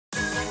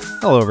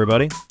Hello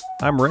everybody,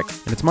 I'm Rick,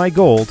 and it's my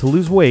goal to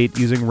lose weight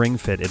using Ring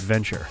Fit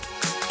Adventure.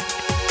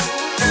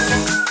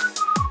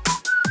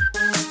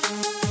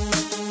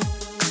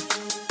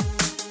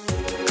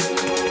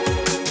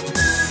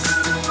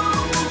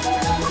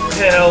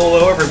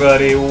 Hello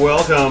everybody,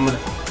 welcome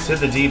to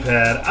the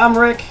D-Pad. I'm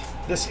Rick,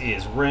 this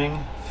is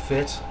Ring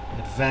Fit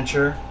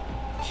Adventure.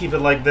 Keep it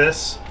like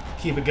this,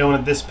 keep it going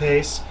at this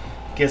pace.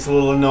 Gets a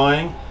little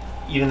annoying.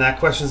 Even that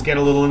questions get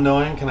a little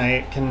annoying.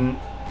 Can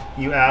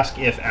you ask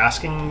if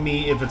asking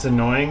me if it's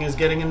annoying is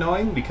getting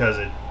annoying? Because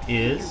it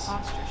is.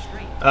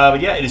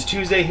 But yeah, it is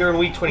Tuesday here in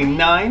week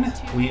 29.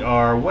 We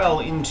are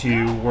well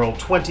into World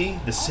 20,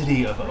 the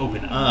City of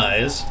Open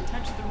Eyes.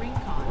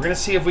 We're going to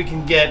see if we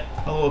can get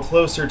a little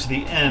closer to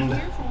the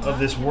end of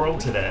this world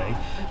today.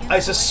 I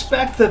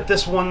suspect that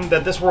this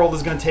world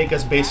is going to take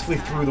us basically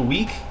through the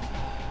week.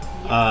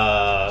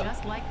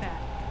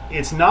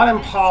 It's not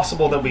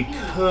impossible that we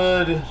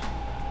could...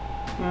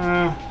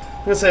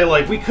 I'm going to say,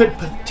 like, we could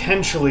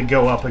potentially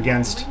go up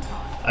against,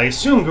 I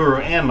assume Guru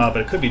Anma,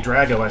 but it could be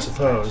Drago, I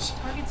suppose,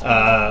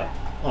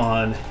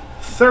 on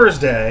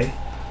Thursday.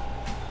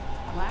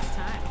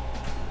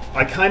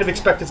 I kind of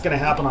expect it's going to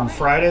happen on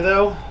Friday,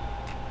 though.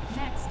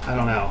 I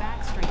don't know.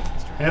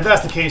 And if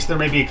that's the case, there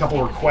may be a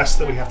couple requests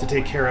that we have to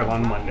take care of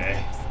on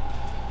Monday.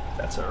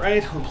 That's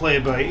alright. We'll play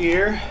it by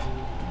ear.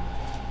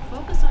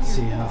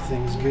 See how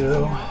things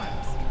go.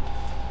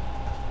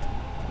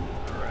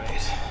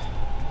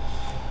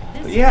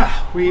 But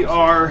yeah, we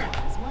are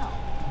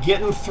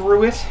getting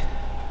through it.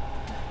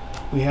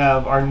 We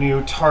have our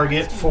new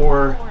target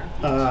for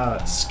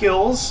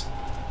skills.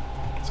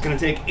 It's going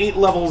to take 8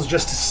 levels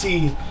just to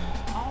see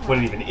what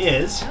it even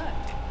is.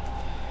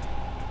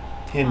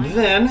 And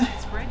then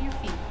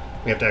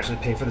we have to actually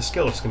pay for the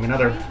skill. It's going to be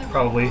another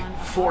probably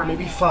 4,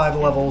 maybe 5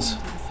 levels.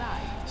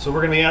 So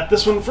we're going to be at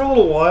this one for a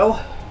little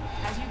while.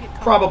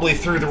 Probably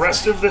through the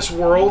rest of this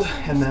world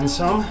and then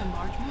some.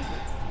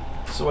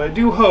 So I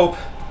do hope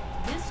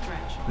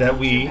that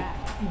we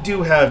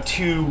do have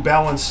 2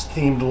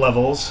 balance-themed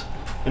levels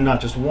and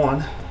not just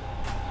 1,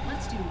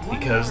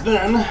 because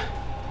then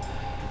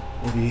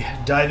we'll be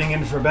diving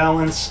in for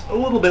balance a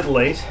little bit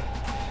late.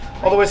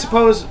 Although I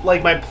suppose,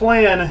 like, my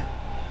plan,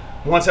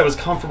 once I was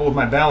comfortable with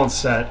my balance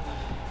set,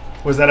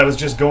 was that I was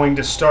just going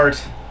to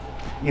start,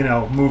 you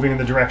know, moving in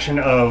the direction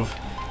of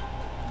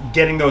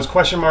getting those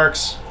question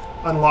marks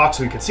unlocked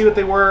so we could see what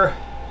they were,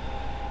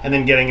 and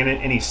then getting in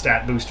any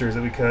stat boosters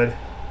that we could.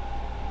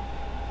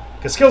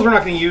 Because skills we're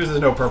not going to use, there's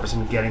no purpose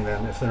in getting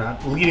them if they're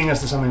not leading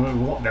us to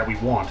something that we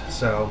want.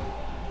 So,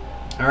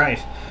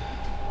 alright.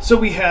 So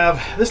we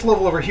have this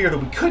level over here that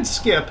we could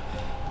skip,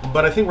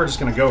 but I think we're just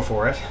going to go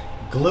for it.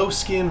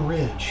 Glowskin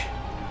Ridge.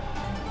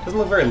 Doesn't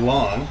look very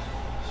long.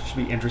 Should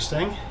be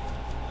interesting.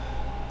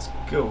 Let's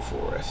go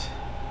for it.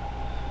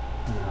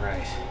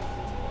 Alright.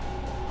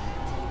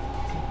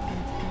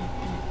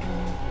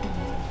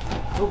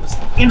 Oh, it's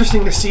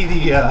interesting to see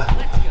the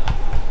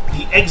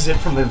exit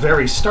from the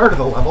very start of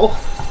the level.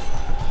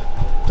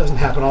 Doesn't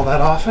happen all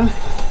that often.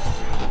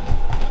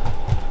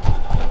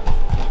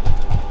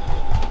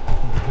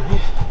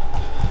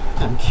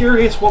 I'm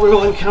curious what we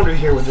will encounter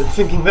here with it,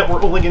 thinking that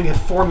we're only going to get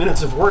 4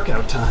 minutes of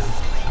workout time.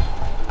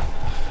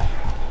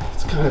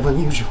 It's kind of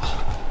unusual.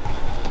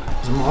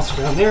 There's a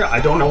monster down there. I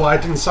don't know why I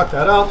didn't suck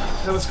that up.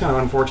 That was kind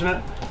of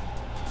unfortunate.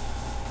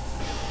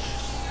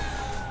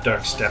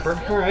 Dark Stepper.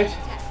 Alright.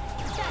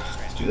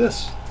 Let's do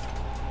this.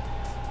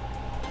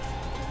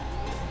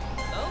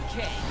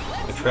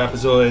 The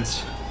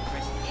trapezoids.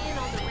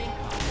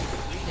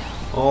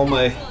 All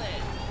my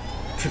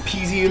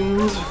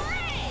trapezials,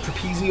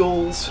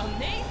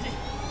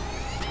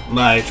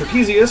 my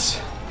trapezius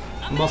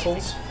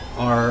muscles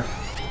are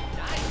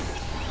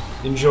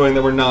enjoying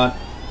that we're not,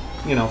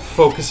 you know,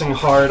 focusing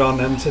hard on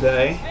them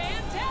today.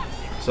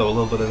 So a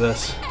little bit of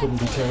this wouldn't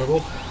be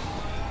terrible.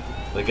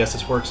 But I guess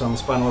this works on the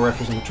spinal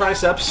erectors and the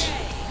triceps.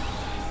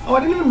 Oh,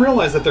 I didn't even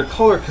realize that they're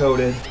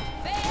color-coded.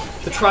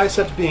 The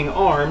triceps being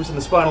arms and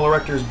the spinal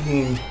erectors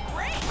being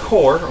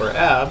core, or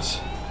abs.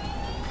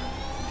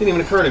 Didn't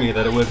even occur to me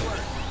that it would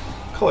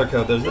color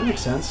code those. That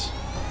makes sense.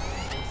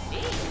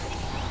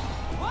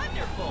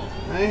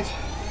 Right.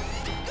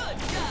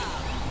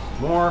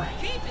 More.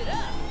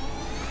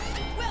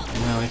 And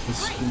now I can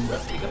speed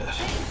up a bit.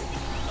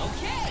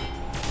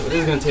 So it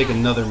is going to take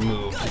another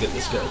move to get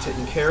this guy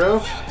taken care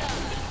of.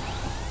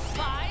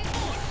 Right.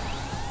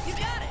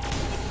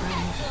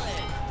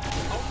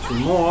 2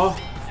 more.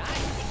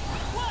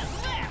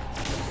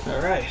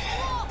 Alright.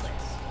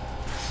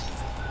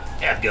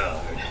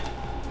 Abguard.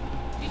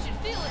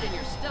 Feel it in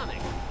your stomach,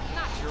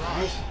 not your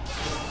arms.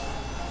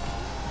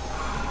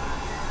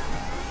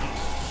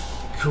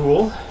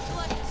 Cool.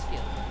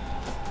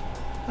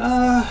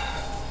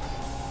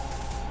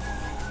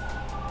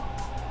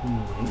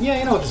 Yeah,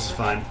 you know what, this is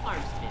fine.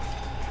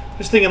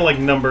 Just thinking like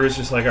numbers,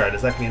 just like, alright,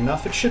 is that gonna be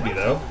enough? It should be,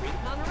 though.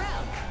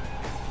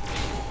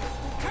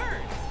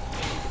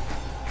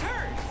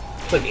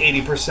 It's like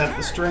 80%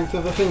 the strength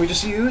of the thing we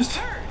just used.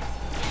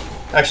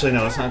 Actually,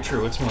 no, that's not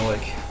true. It's more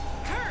like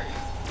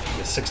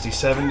 60,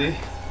 70.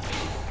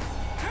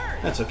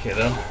 That's okay,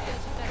 though.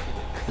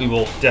 We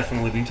will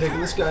definitely be taking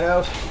this guy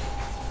out.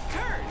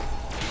 Turn.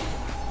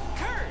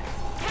 Turn.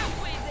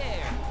 Halfway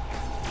there.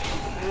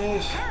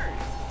 Right.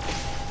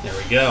 There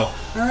we go.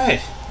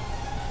 Alright.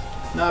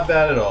 Not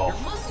bad at all. Your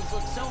muscles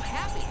look so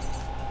happy.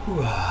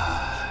 Whew.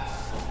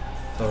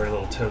 It's already a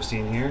little toasty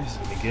in here. This is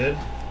going to be good.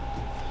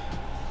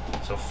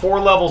 So 4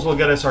 levels will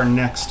get us our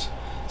next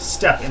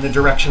step in the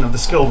direction of the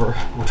skill we're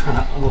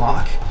trying to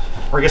unlock.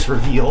 Or I guess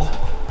reveal.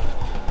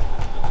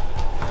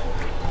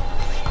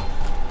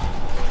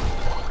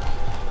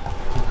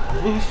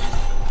 Alright.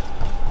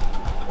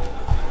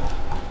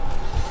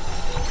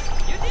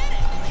 You did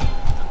it.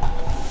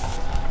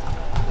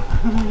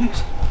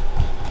 Alright.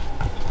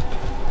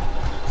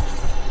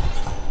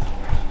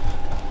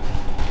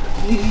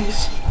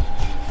 These.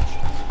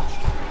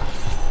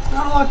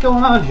 Not a lot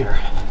going on here.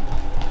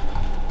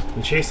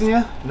 We chasing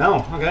you?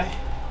 No. Okay.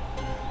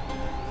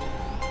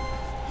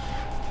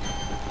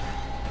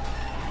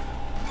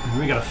 And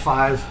we got a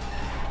 5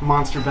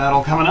 monster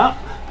battle coming up.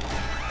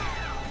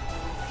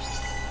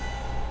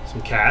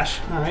 Some cash.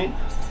 Alright.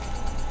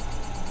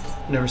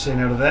 Never say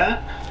no to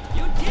that.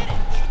 You did it.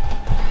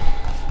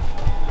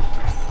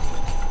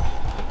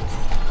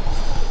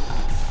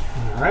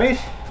 Alright.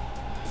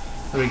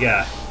 What do we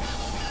got?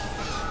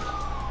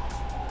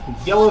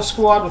 Yellow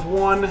squad with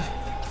 1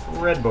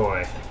 red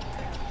boy.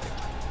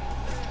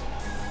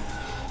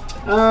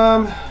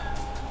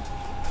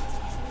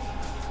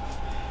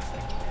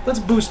 Let's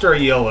boost our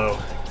yellow. I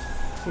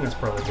think that's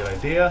probably a good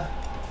idea.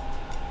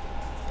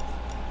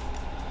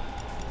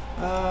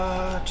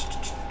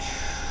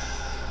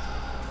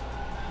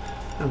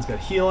 That one's got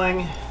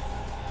healing.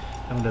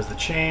 That one does the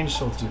change,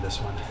 so let's do this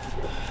one.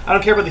 I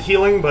don't care about the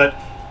healing, but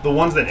the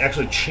ones that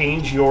actually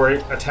change your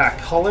attack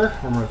color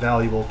are more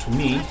valuable to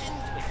me.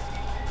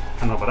 I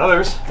don't know about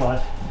others,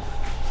 but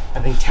I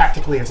think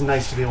tactically it's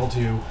nice to be able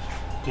to,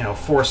 you know,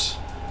 force,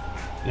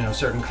 you know,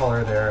 certain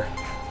color there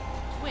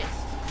Twist.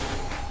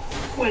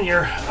 when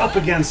you're up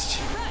against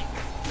Right.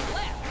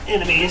 Left.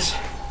 enemies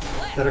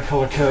Left. that are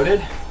color-coded.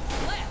 Left.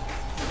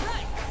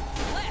 Right.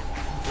 Left.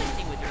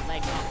 Twisting with your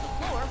legs off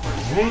the floor.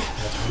 Alright,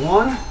 that's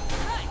 1. Right.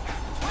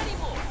 20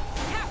 more.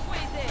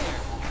 Halfway there.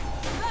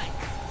 Right.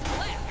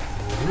 Left.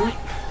 Alright,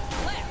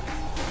 Left.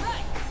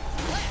 Right.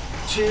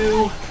 Left.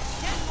 2,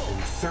 10 more.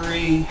 and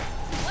 3,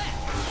 Left.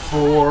 and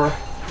 4.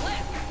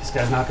 Left. This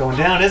guy's not going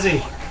down, is he?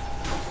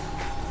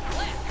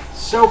 Left.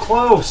 So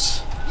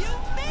close! You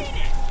made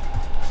it.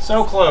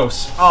 So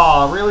close.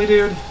 Aw, really,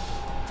 dude?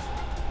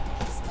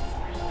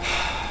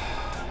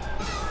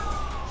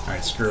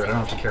 Alright, screw it. I don't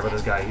have to care about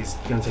this guy. He's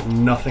gonna take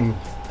nothing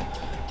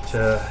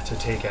to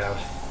take out.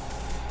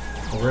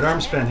 Over at arm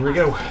spin. Here we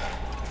go.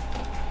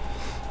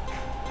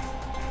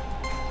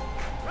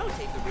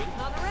 Rotate the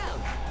recon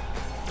around.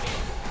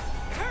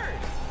 Turn.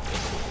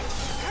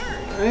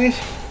 Turn. Alright.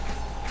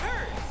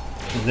 Turn.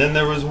 And then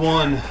there was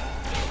 1.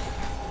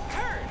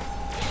 Turn.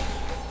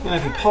 And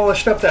if you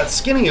polished up that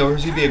skinny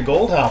yours, you'd be a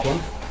gold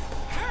hoplin.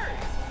 Turn.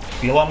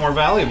 Be a lot more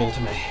valuable to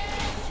me.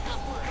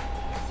 Upward.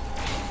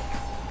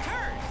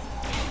 Turn.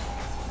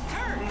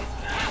 Turn.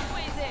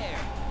 Halfway there.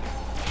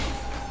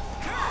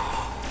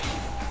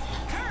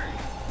 Turn.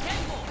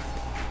 10 more.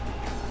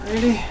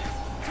 Alrighty.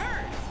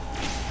 Turn.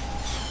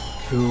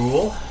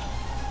 Cool.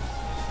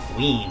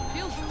 Ween.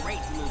 Feels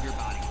great to move your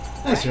body.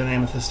 Nice to an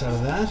amethyst out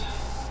of that.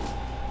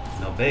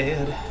 No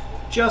bad.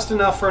 Just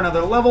enough for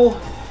another level,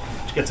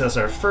 which gets us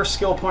our first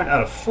skill point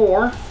out of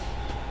 4.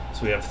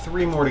 So we have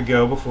 3 more to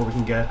go before we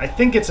can get. I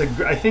think it's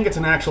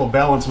an actual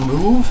balance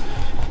move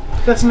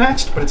that's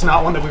next, but it's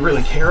not one that we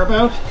really care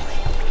about.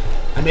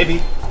 I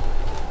maybe.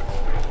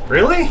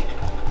 Really?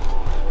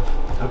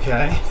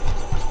 Okay.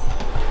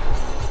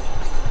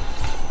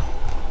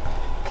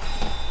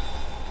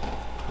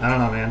 I don't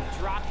know, man.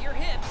 Drop your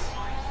hips.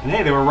 And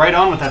hey, they were right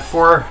on with that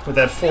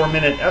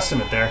 4-minute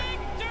estimate there.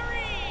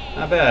 Victory!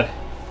 Not bad.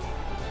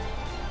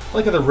 I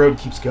like how the road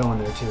keeps going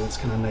there too. It's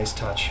kind of a nice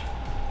touch.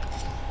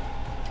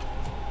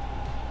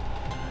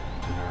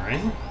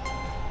 Alright.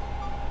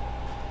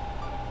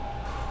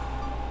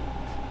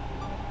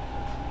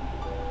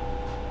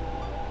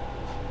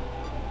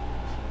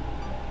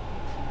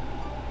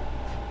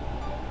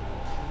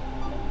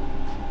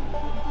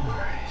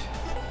 Alright.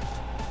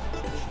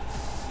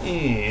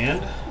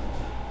 And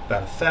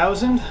about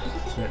 1,000. So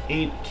we got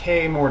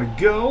 8K more to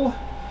go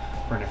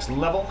for our next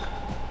level.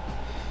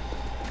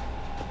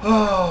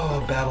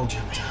 Oh, battle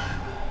gym time.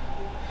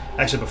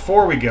 Actually,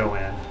 before we go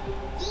in,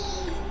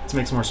 let's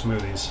make some more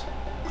smoothies.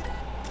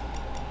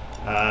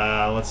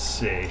 Let's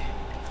see.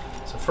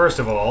 So first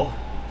of all,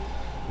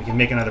 we can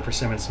make another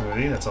persimmon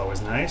smoothie. That's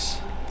always nice.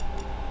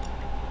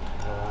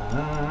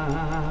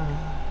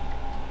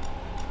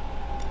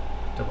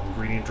 Double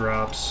ingredient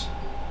drops.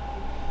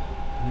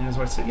 And as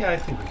I said, yeah, I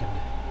think we can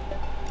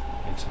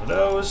make some of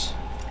those.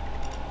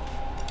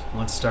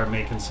 Let's start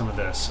making some of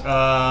this.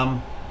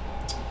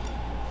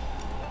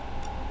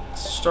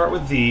 Start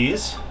with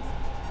these.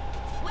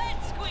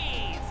 Let's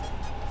squeeze.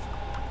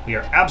 We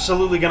are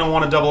absolutely going to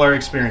want to double our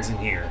experience in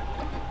here.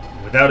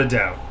 Without a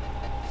doubt.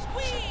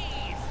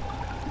 Squeeze.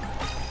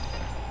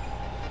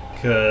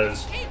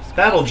 because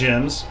battle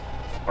gyms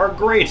are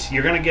great.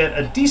 You're going to get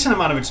a decent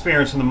amount of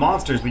experience from the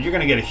monsters, but you're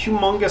going to get a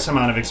humongous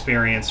amount of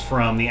experience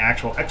from the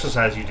actual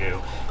exercise you do.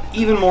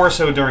 Even more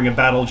so during a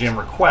battle gym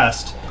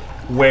request,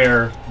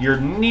 where you're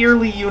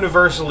nearly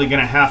universally going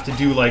to have to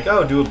do like,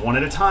 oh, do it one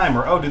at a time,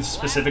 or oh, do the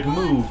specific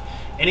move.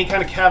 Any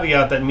kind of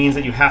caveat that means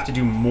that you have to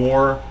do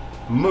more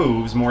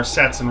moves, more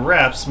sets and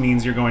reps,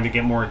 means you're going to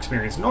get more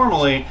experience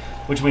normally,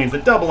 which means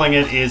that doubling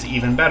it is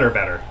even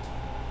better.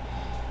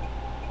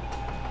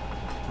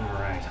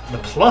 Alright, the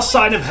plus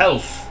side of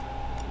health.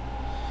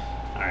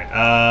 Alright,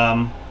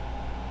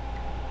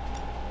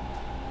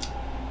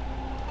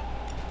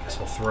 guess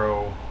we'll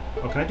throw...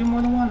 Oh, can I do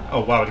more than one?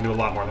 Oh, wow, I can do a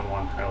lot more than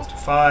one. Alright, let's do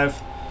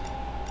 5.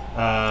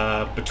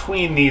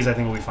 Between these, I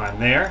think we'll be fine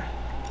there.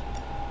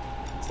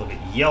 Let's look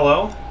at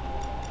yellow.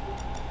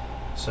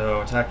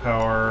 So, attack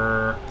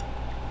power...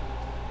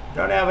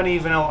 Don't have any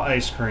vanilla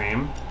ice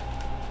cream.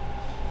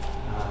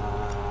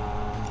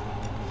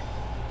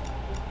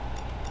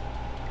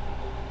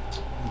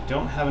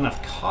 Don't have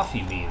enough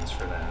coffee beans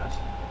for that.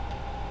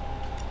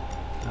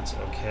 That's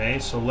okay.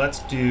 So let's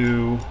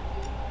do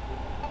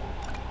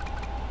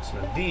some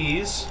of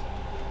these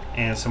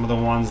and some of the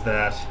ones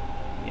that...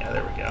 Yeah,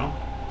 there we go.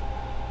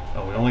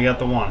 Oh, we only got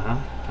the one, huh?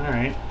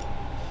 Alright.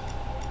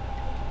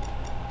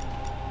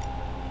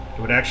 It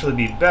would actually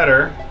be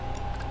better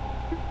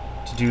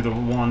to do the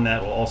one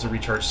that will also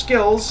recharge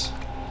skills,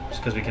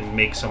 just because we can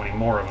make so many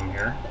more of them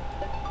here.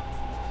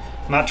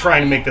 I'm not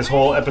trying to make this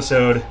whole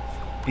episode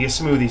be a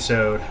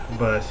smoothie-sode,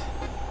 but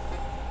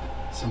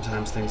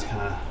sometimes things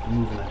kind of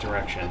move in that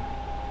direction.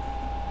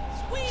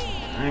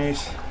 Alright.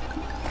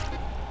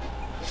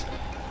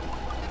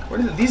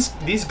 Where did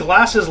these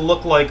glasses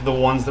look like the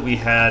ones that we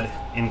had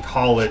in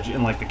college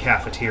in like the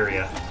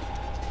cafeteria?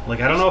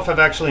 Like, I don't know if I've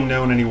actually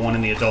known anyone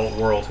in the adult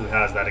world who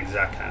has that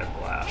exact kind of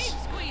glass.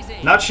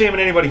 Not shaming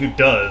anybody who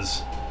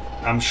does.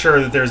 I'm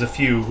sure that there's a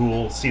few who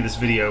will see this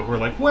video who are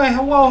like, wait,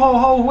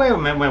 wait a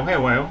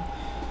minute, wait.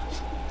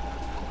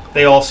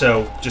 They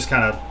also just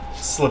kind of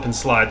slip and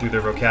slide through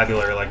their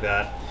vocabulary like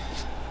that.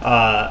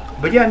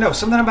 But yeah, no,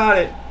 something about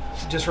it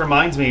just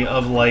reminds me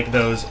of like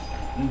those...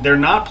 They're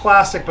not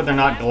plastic, but they're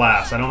not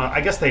glass. I don't know.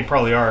 I guess they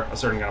probably are a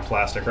certain kind of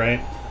plastic,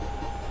 right?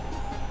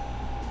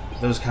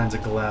 Those kinds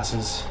of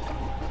glasses.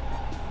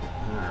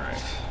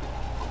 Alright.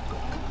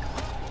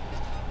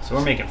 So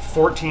we're making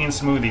 14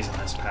 smoothies in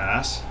this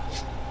pass.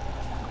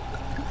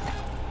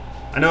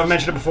 I know I've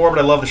mentioned it before, but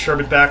I love the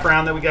sherbet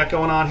background that we got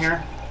going on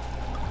here.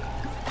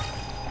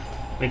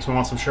 Makes me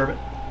want some sherbet.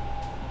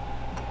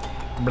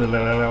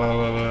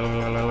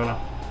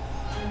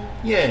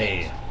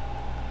 Yay.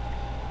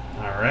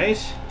 Alright.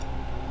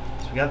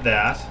 So we got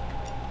that.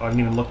 Oh, I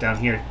didn't even look down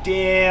here.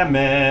 Damn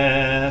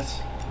it.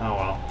 Oh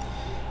well.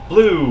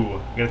 Blue.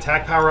 We got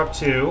attack power up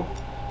 2.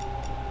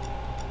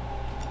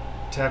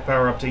 Attack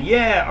power up to...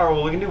 Yeah! Alright,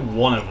 well, we can do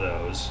one of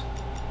those.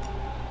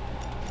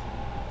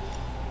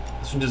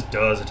 This one just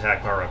does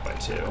attack power up by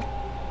 2.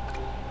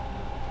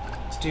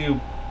 Let's do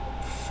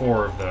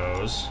 4 of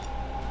those.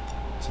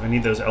 So if I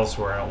need those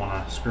elsewhere, I don't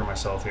want to screw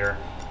myself here.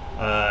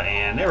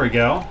 And there we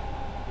go.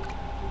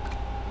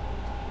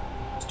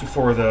 Let's do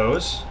 4 of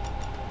those.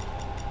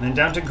 And then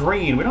down to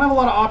green. We don't have a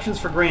lot of options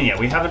for green yet.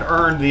 We haven't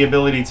earned the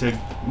ability to,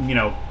 you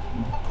know,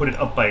 put it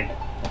up by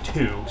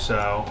 2,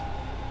 so...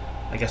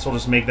 I guess we'll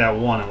just make that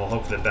 1 and we'll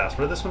hope for the best.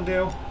 What did this one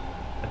do?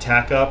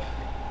 Attack up.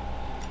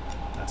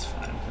 That's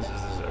fine. This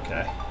is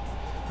okay.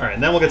 All right,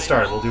 and then we'll get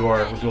started.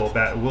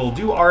 We'll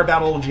do our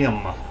battle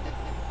gym.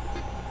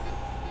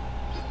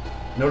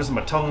 Notice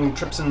my tongue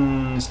trips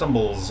and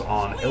stumbles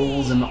on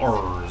L's and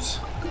R's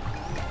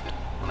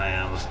when I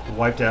am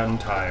wiped out and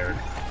tired,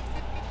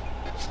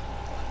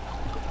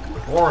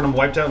 or when I'm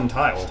wiped out and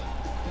tiled.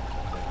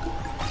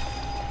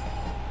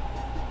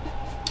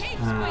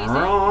 All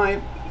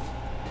right.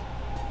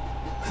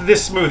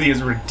 This smoothie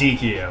is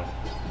Radicchio.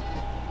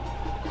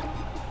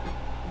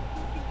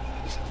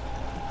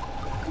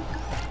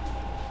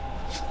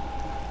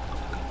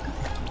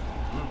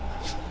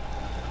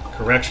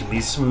 Correction,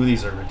 these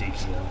smoothies are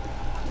Radicchio.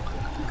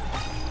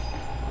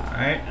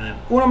 Alright, and then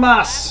una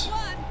mas!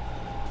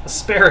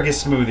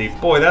 Asparagus smoothie.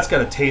 Boy, that's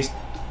gotta taste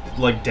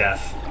like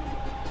death.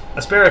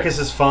 Asparagus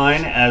is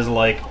fine as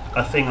like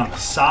a thing on the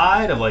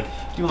side of like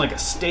doing like a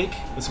steak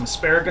with some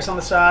asparagus on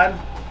the side.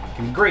 It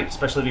can be great,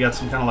 especially if you got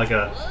some kind of like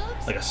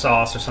a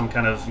sauce or some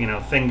kind of, you know,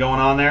 thing going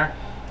on there.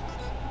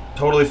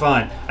 Totally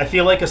fine. I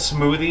feel like a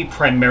smoothie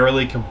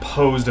primarily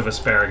composed of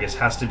asparagus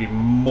has to be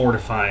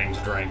mortifying to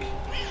drink.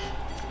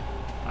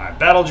 Alright,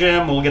 Battle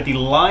Gym, we'll get the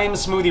lime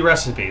smoothie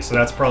recipe, so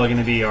that's probably going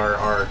to be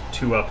our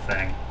 2-up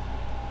thing.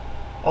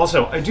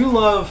 Also, I do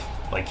love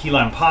like key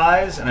lime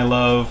pies, and I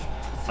love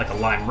like a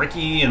lime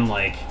Ricky and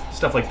like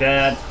stuff like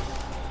that.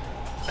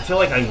 I feel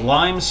like a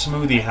lime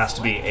smoothie has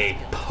to be a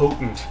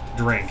potent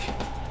drink.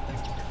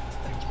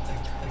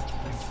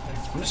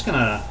 I'm just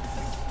gonna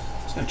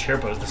chair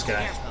pose this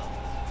guy.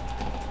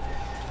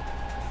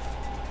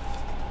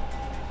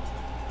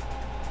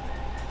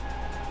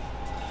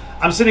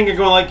 I'm sitting here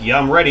going like, yeah,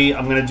 I'm ready.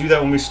 I'm gonna do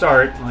that when we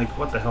start. Like,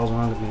 what the hell's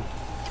wrong with me?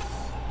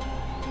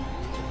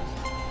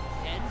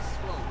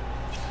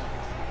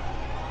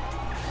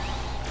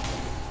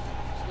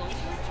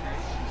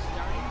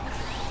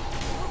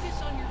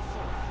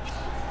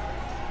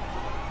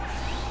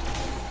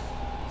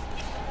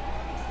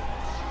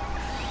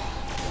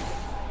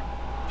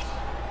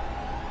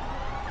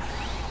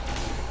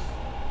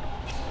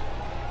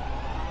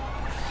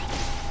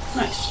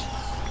 Nice.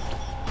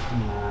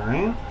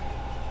 Alright.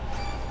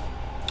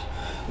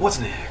 What's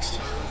next?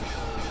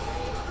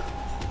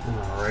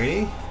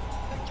 Alrighty.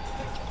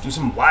 Do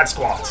some wide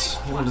squats.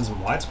 We haven't done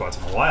some wide squats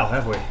in a while,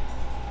 have we?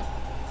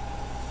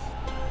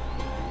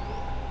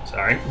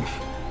 Sorry.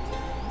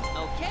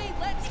 Okay,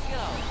 let's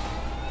go.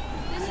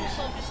 This will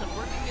focus on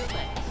working your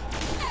legs.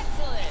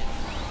 Excellent.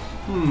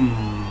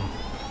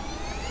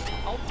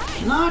 All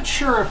right. Not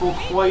sure if we'll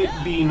quite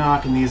be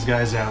knocking these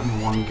guys out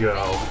in one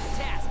go.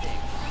 Fantastic.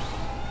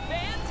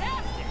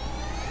 Fantastic.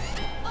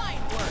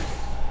 Fine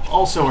work.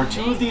 Also, are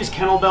two of these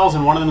kennel bells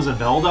and one of them is a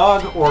bell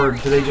dog, or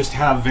do they just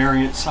have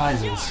variant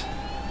sizes?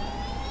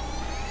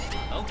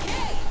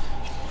 Okay.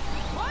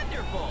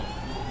 Wonderful.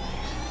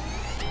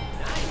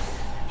 Nice.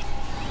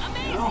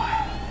 Amazing. No.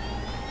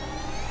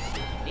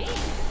 Neat.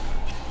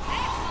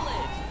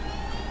 Excellent.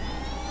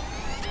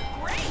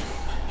 Great.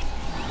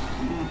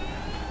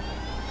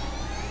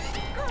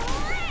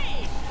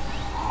 Great.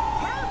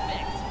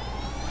 Perfect.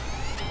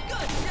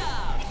 Good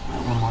job.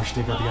 Right, one more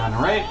stick at the guy on the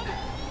right.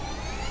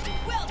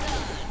 Well done.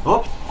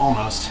 Oh,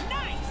 almost.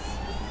 Nice.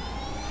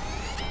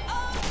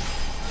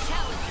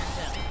 Challenge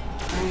yourself.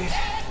 Right.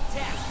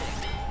 Fantastic.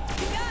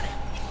 You got it.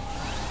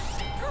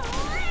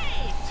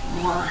 Great.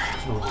 More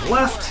to the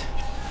left.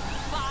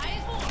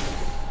 5 more.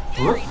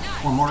 Whoop, Very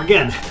nice. one more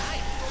again.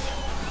 Nice.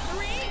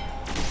 3.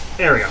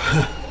 There we go.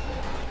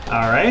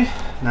 Alright,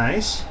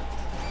 nice.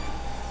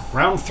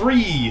 Round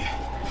 3.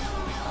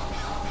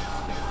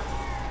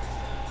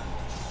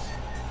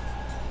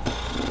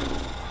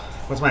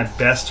 What's my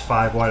best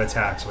 5 wide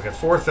attack? So we got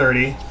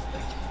 430,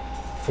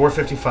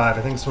 455.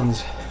 I think this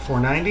one's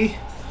 490.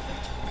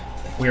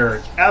 We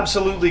are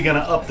absolutely going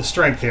to up the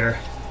strength here.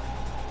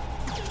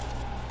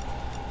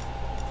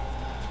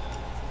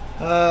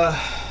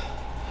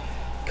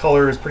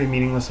 Color is pretty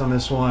meaningless on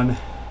this one.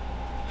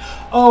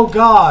 Oh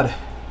God!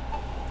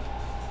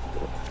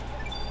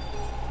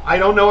 I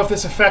don't know if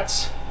this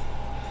affects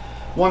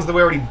ones that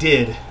we already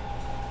did.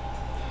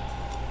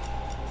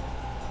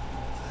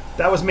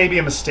 That was maybe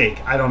a mistake.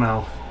 I don't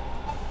know.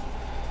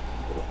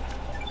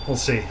 We'll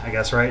see, I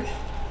guess, right?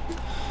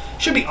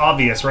 Should be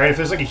obvious, right? If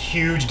there's like a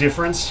huge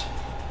difference.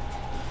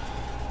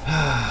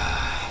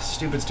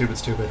 Stupid, stupid,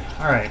 stupid.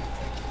 Alright.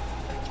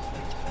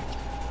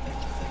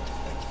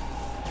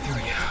 There we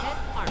go. Head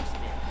arm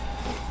spin.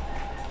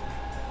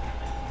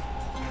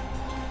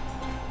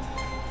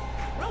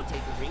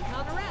 Rotate the ring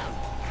count around.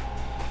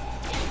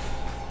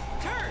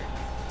 Turn.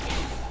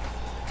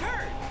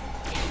 Turn.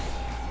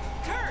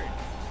 Turn.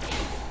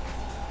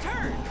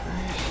 Turn.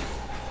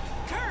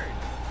 Turn.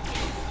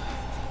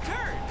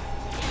 Turn.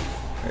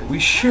 Alright, we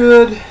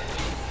should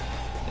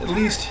at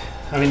least...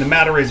 I mean, the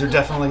Mata Rays are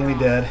definitely going to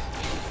be dead.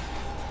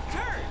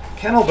 Turn.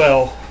 Kennel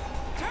Bell,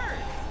 Turn.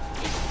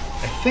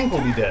 I think,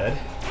 will be dead.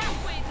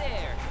 Halfway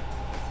there.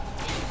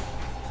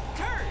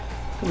 Turn.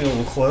 Gonna be a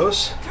little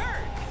close.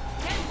 Turn.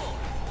 10 more.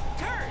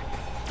 Turn.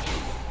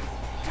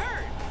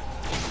 Turn.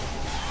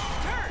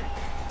 Turn.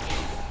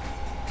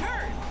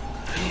 Turn.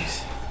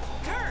 Nice.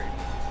 Turn.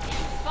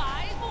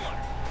 5 more.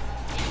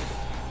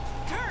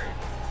 Turn.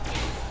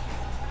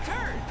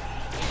 Turn.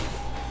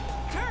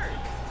 Turn.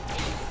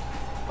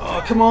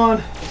 Oh, come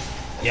on.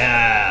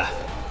 Yeah.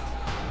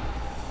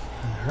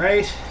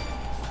 Alright.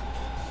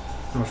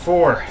 Number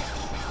 4.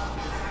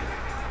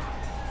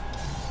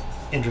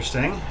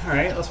 Interesting.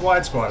 Alright, let's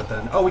wide squat it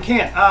then. Oh, we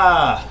can't.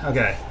 Ah,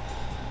 okay.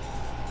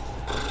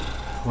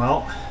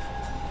 Well,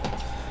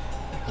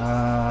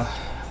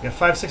 we got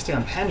 560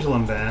 on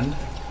Pendulum Bend.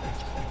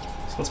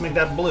 So let's make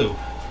that blue.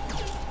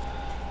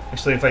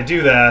 Actually, if I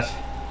do that...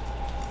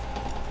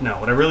 No,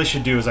 what I really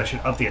should do is I should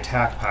up the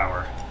attack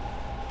power.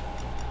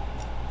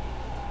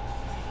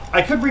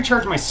 I could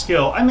recharge my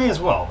skill. I may as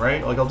well,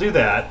 right? Like, I'll do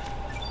that.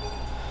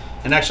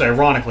 And actually,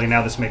 ironically,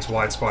 now this makes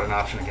wide squat an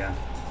option again.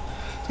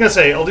 I was going to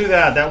say, I'll do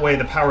that. That way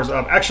the power's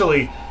up.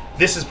 Actually,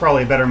 this is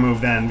probably a better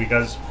move then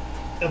because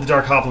of the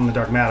Dark Hopple and the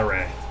Dark Mata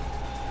Ray.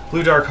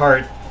 Blue Dark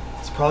Heart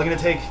is probably going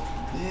to take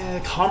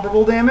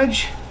comparable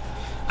damage.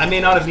 I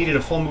may not have needed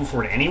a full move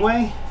for it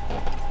anyway.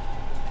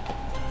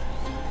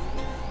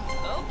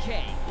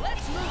 Okay,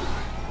 let's move.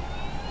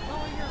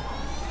 Lower your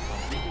arms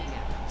while breathing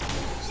out.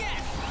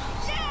 Yes!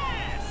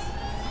 Yes!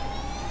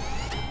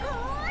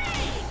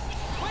 Great!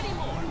 20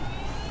 more.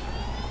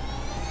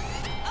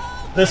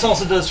 This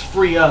also does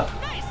free up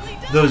Nicely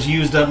done. those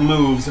used up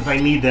moves if I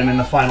need them in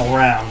the final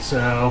round,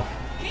 so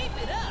Keep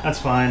it up. that's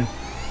fine.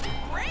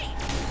 Great.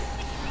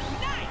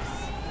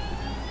 Nice.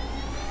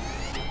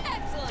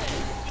 Excellent.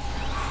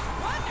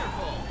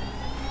 Wonderful.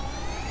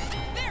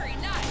 Very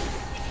nice.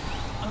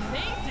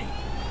 Amazing.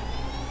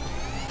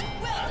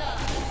 Well done.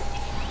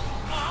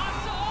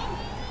 Awesome.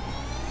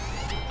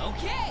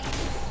 Okay.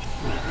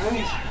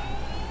 Alright.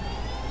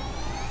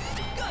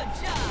 Good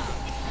job.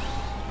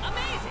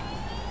 Amazing.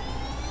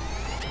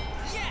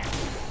 Yes.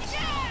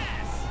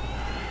 Yes.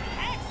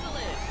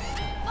 Excellent.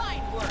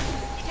 Fine work.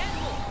 10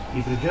 more.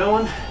 Keep it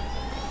going.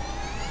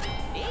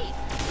 Neat.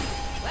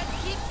 Let's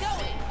keep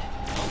going.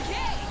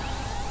 Okay.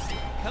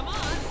 Come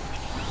on.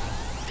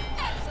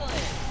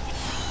 Excellent.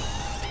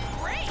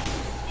 Great.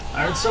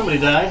 I Had somebody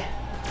die.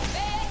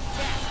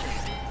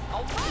 Fantastic.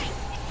 All right.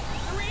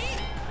 3.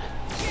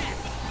 Yes.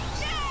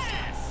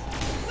 Yes.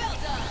 Well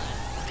done.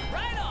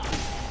 Right on.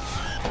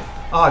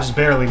 Oh, just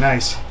barely.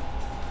 Nice.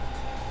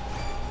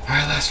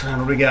 Alright, last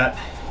round. What do we got?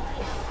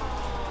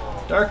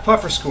 Dark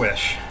Puffer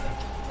Squish.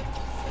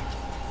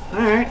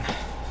 Alright.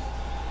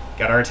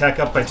 Got our attack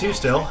up by 2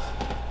 still.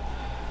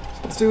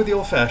 Let's do it the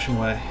old-fashioned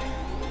way.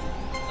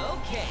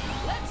 Okay,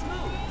 let's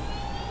move.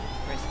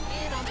 Press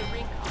in on the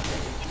ring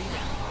offensive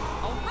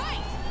rebound. All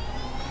right.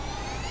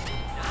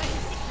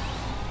 Nice.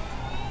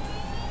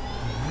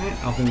 Alright,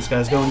 I don't think this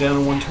guy's going down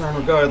in 1 turn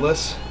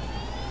regardless.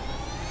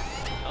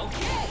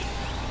 Okay.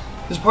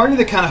 There's a party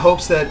that kind of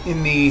hopes that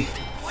in the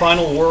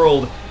final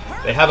world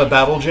they have a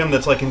battle gym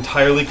that's like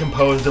entirely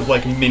composed of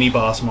like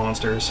mini-boss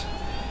monsters.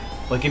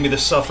 Like, give me the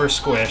Suffer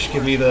Squish,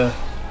 give me the...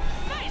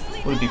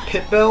 Nicely Would it be done.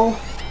 Pit Bell?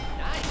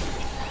 Nice.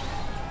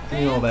 Give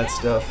me all that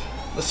stuff.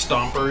 The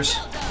Stompers.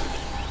 Well done.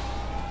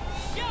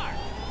 Sharp.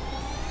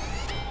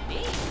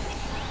 Neat.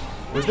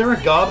 Was there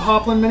a Gob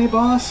Hoplin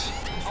mini-boss?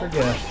 I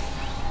forget.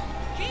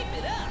 Keep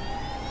it up.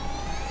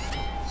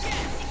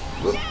 Yes.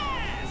 Whoop.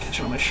 Yes. Catch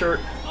it on my shirt.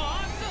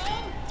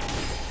 Awesome.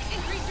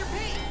 Increase your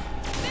pace.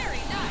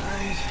 Very nice.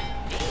 Alright.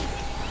 Neat.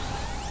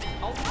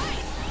 All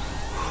right.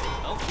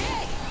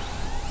 Okay.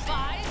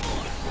 5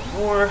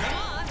 more. More. Come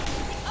on.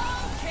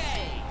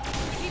 Okay.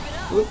 Keep it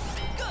up. Whoop.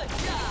 Good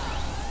job.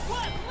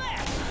 1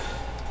 left.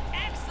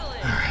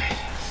 Excellent. Alright.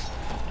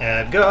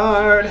 Add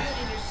guard. Feel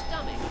it in your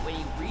stomach when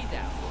you breathe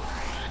out.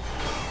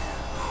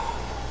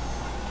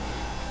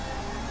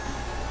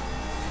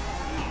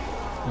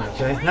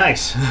 Okay,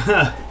 nice.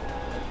 So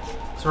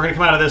we're gonna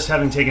come out of this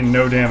having taken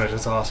no damage.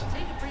 That's awesome.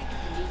 Take a break if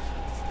you need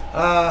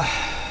to.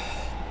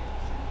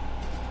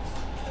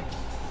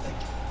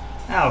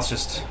 Now let's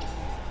just...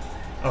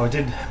 Oh, it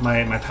did...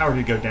 My power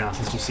did go down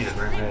since we seated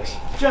right race.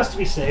 Just to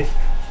be safe.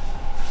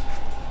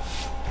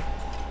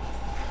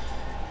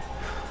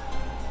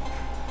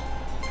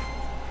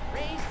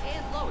 Raise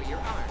and lower your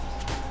arms.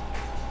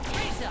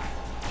 Raise up,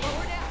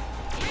 lower down.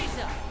 Raise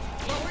up,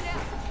 lower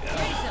down.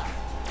 Raise up,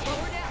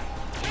 lower down.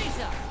 Raise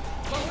up,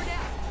 lower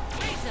down.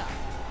 Raise up,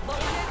 lower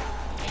down.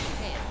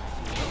 Exhale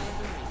to lower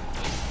the ring.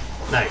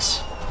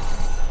 Nice.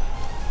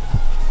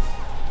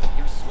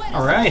 Your sweat is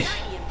All right.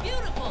 shiny and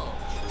beautiful.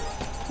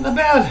 Not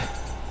bad.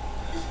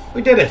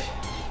 We did it.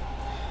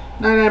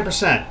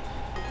 99%.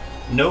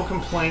 No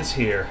complaints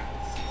here.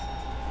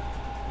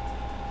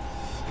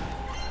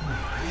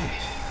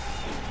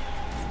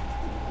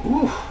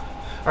 Whew.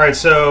 Alright,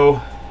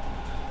 so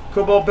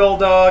Cobalt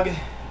Bulldog,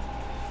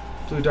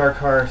 Blue Dark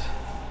Heart.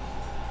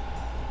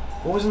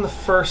 What was in the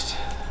first?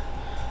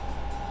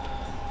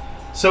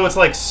 So it's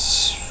like,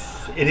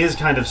 it is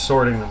kind of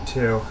sorting them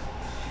too.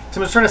 So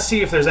I'm just trying to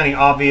see if there's any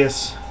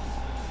obvious,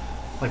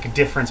 like, a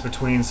difference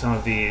between some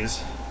of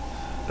these.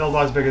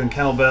 Bulldog's bigger than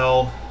Kennel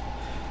Bell.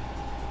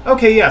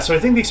 Okay, yeah, so I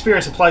think the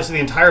experience applies to the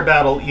entire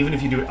battle, even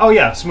if you do it... Oh,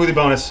 yeah, smoothie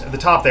bonus at the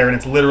top there, and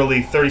it's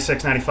literally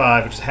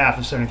 $36.95, which is half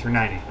of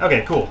 $73.90.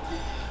 Okay, cool.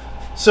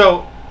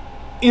 So,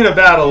 in a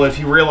battle, if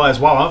you realize,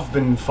 wow, I've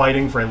been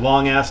fighting for a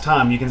long-ass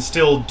time, you can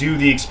still do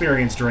the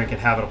experience drink and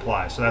have it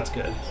apply, so that's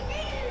good.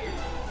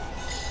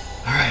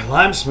 Alright,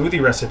 lime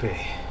smoothie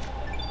recipe.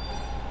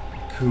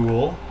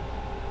 Cool.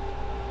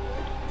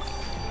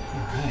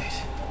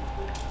 Alright.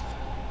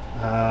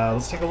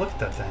 Let's take a look at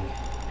that thing.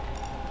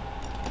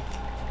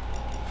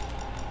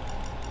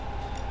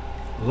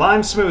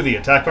 Lime smoothie,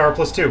 attack power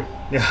 +2.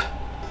 Yeah,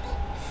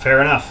 fair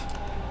enough.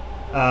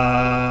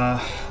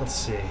 Let's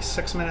see,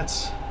 6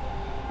 minutes.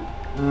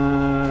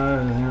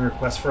 Any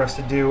requests for us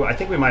to do? I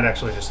think we might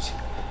actually just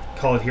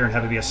call it here and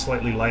have it be a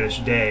slightly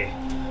lightish day.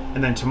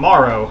 And then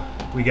tomorrow,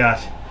 we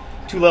got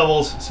 2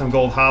 levels, some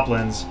gold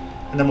hoplins,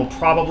 and then we'll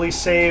probably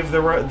save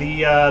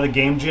the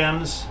game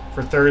gems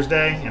for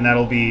Thursday, and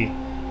that'll be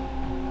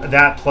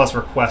that plus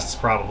requests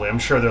probably. I'm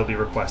sure there'll be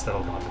requests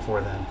that'll come up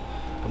before then.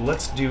 But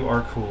let's do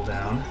our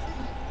cooldown.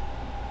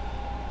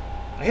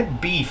 I had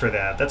B for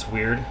that. That's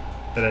weird.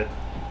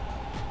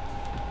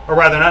 Or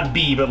rather, not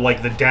B, but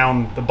like the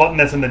button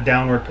that's in the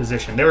downward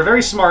position. They were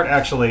very smart,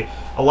 actually.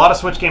 A lot of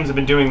Switch games have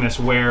been doing this,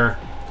 where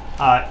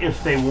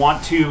if they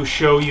want to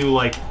show you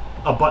like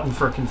a button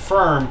for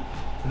confirm,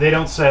 they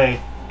don't say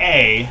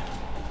A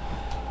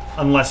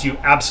unless you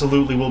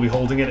absolutely will be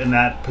holding it in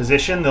that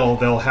position.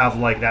 They'll have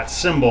like that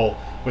symbol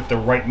with the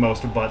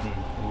rightmost button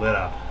lit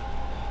up,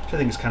 which I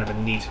think is kind of a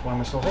neat. Why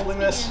am I still holding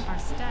this?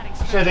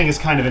 Which I think is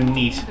kind of a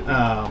neat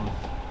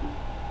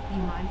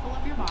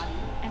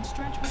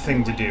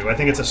thing to do. I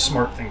think it's a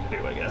smart thing to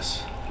do, I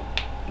guess.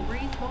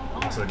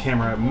 So the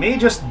camera may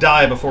just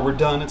die before we're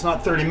done. It's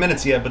not 30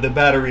 minutes yet, but the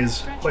battery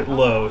is quite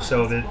low,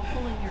 so if it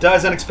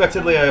dies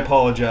unexpectedly, I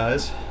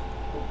apologize.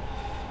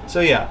 So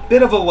yeah,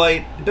 bit of a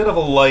light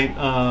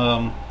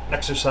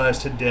exercise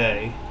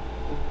today.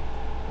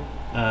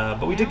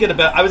 But we did get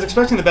I was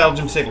expecting the battle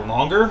gym to take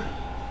longer.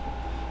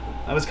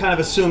 I was kind of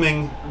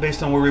assuming,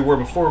 based on where we were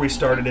before we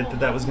started it,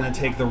 that was going to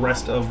take the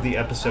rest of the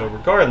episode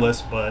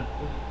regardless, but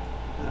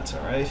that's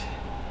alright.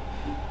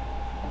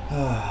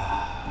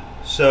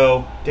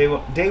 So day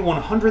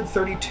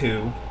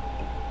 132,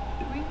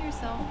 Bring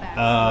yourself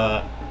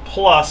back.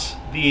 plus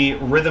the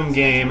rhythm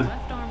game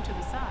Left arm to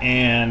the side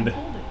and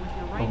hold it with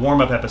your the right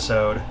warm-up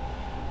episode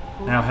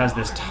Pull now your has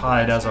this arm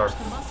tied and as our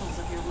stretch the muscles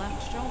of your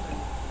left shoulder.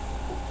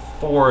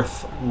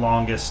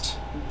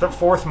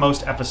 fourth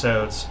most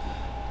episodes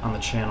on the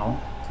channel.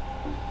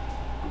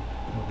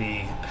 We'll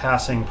be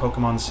passing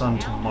Pokemon Sun Now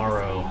do the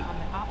tomorrow. same on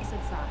the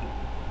opposite side.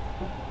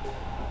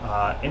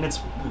 And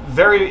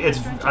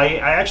I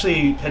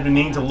actually had been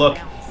meaning to look.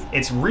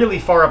 It's really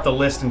far up the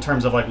list in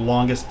terms of like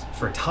longest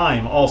for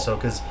time also,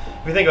 because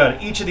if you think about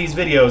it, each of these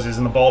videos is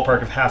in the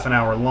ballpark of half an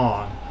hour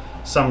long,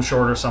 some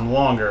shorter, some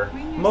longer,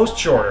 most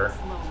shorter.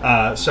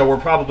 So we're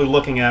probably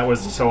looking at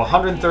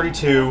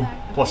 132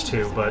 plus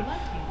 2, but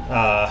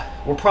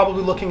we're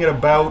probably looking at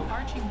about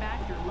Arching back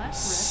your left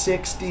wrist.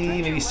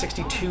 60, maybe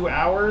 62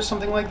 hours,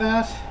 something like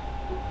that.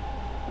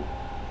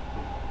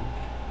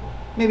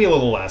 Maybe a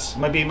little less.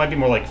 Might be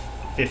more like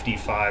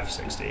 55,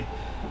 60.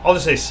 I'll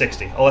just say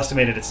 60. I'll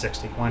estimate it at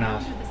 60. Why Now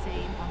not? do the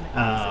same on the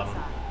opposite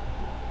side.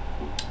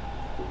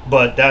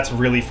 But that's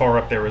really far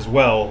up there as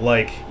well.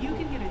 Like, You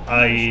can get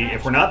a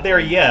if we're not there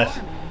yet,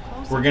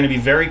 we're going to be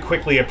very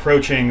quickly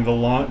approaching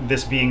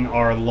this being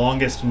our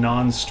longest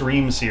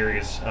non-stream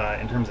series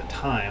in terms of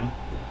time.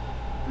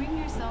 Bring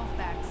yourself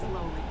back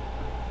slowly.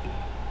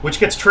 Which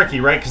gets tricky,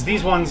 right? Because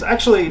these ones,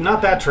 actually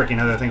not that tricky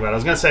now that I think about it. I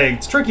was going to say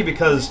it's tricky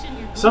because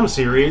some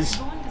series,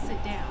 Going to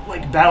sit down.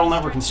 like Battle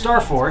Network and Star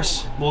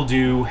Force, will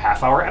do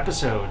half-hour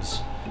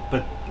episodes.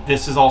 But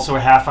this is also a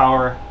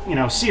half-hour,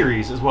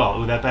 series as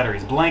well. Ooh, that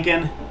battery's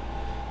blinking.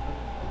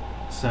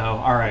 So,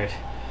 alright.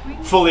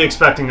 Fully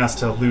expecting us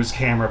to lose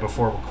camera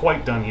before we're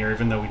quite done here,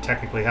 even though we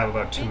technically have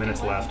about 2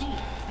 minutes left,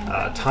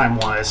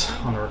 time-wise,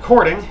 on the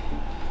recording.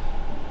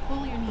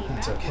 Pull your knee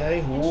That's backward okay.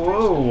 and stretch Whoa, the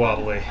front of the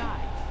wobbly. thigh.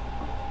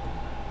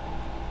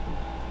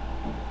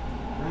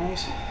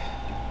 Right.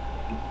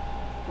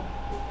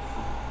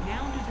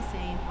 Now do the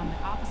same on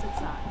the opposite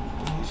side.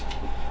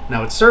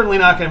 Now, it's certainly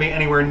not going to be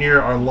anywhere near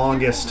our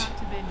longest Not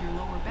to bend your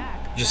lower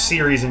back. just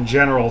series in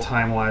general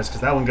time-wise,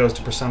 because that one goes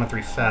to Persona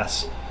 3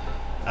 FES.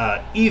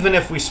 Even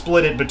if we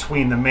split it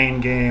between the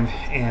main game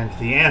and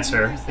the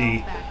answer, Bring the...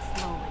 yourself back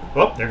slowly.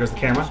 Oh, there goes the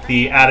camera.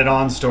 The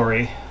added-on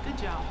story. Good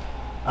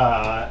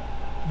job.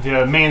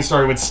 The main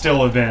story would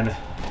still have been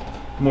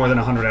more than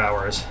 100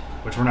 hours,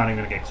 which we're not even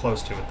going to get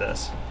close to with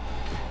this.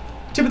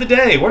 Tip of the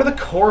day, what are the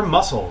core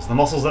muscles? The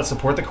muscles that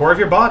support the core of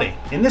your body.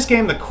 In this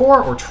game, the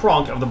core or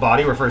trunk of the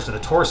body refers to the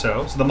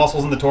torso, so the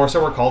muscles in the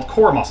torso are called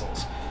core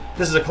muscles.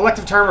 This is a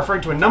collective term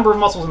referring to a number of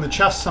muscles in the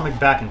chest, stomach,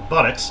 back, and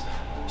buttocks.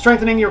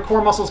 Strengthening your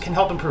core muscles can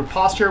help improve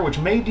posture, which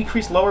may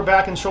decrease lower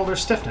back and shoulder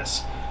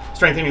stiffness.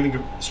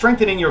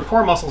 Strengthening your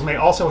core muscles may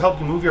also help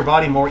you move your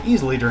body more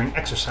easily during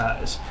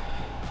exercise.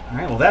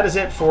 Alright, well that is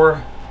it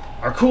for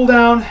our cool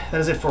down,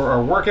 that is it for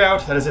our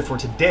workout, that is it for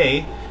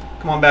today.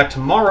 Come on back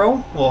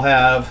tomorrow, we'll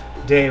have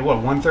day,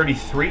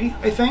 133,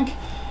 I think?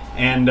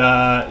 And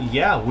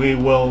yeah, we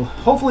will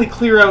hopefully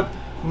clear out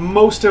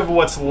most of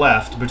what's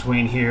left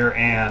between here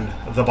and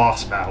the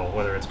boss battle,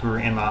 whether it's Guru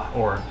Inma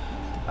or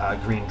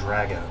Green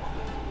Drago.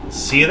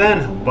 See you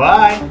then.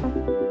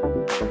 Bye.